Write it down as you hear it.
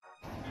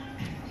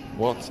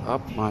What's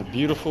up, my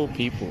beautiful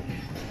people?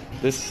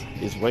 This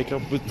is Wake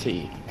Up with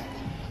T.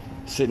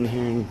 Sitting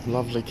here in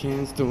lovely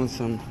Cairns doing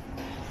some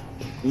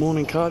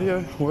morning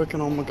cardio,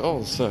 working on my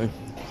goals. So,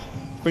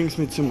 brings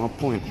me to my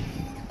point.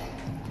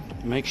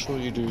 Make sure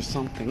you do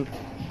something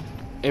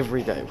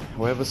every day,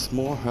 however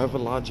small, however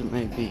large it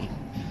may be.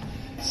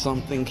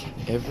 Something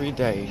every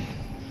day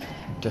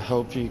to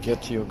help you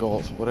get to your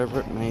goals,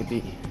 whatever it may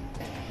be.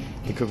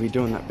 You could be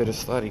doing that bit of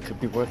study, could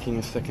be working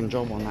a second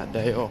job on that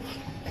day off.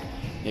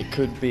 It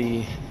could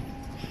be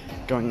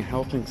going and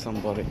helping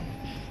somebody.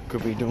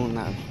 Could be doing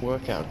that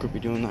workout. Could be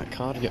doing that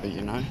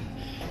cardio,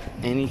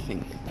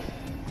 Anything.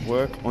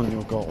 Work on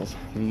your goals.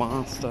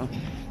 Master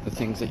the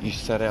things that you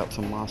set out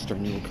to master,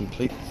 and you will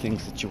complete the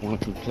things that you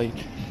want to complete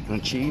and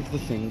achieve the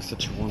things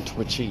that you want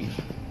to achieve.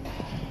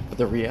 But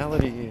the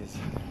reality is,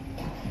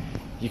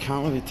 you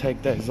can't really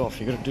take days off.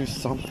 You got to do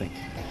something.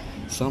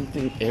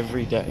 Something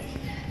every day.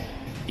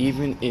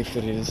 Even if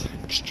it is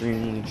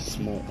extremely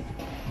small,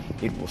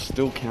 it will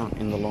still count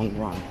in the long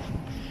run.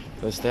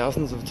 Those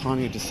thousands of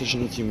tiny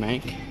decisions you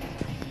make,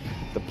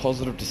 the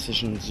positive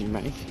decisions you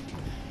make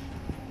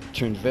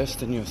to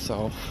invest in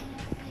yourself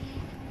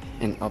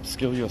and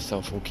upskill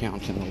yourself will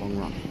count in the long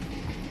run.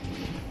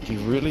 Do you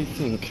really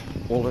think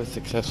all those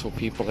successful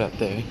people out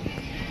there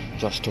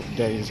just took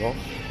days off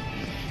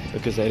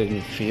because they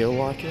didn't feel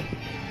like it?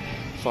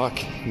 Fuck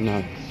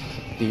no.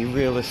 Be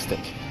realistic.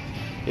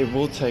 It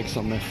will take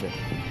some effort.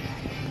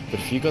 But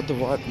if you got the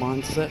right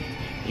mindset,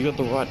 you got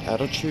the right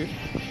attitude,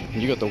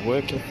 and you got the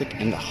work ethic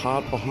and the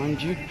heart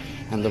behind you,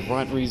 and the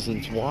right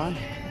reasons why,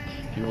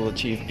 you will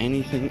achieve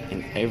anything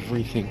and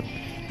everything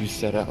you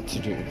set out to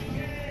do.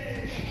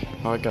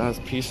 Alright guys,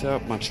 peace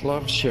out, much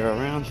love, share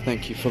around,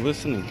 thank you for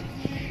listening.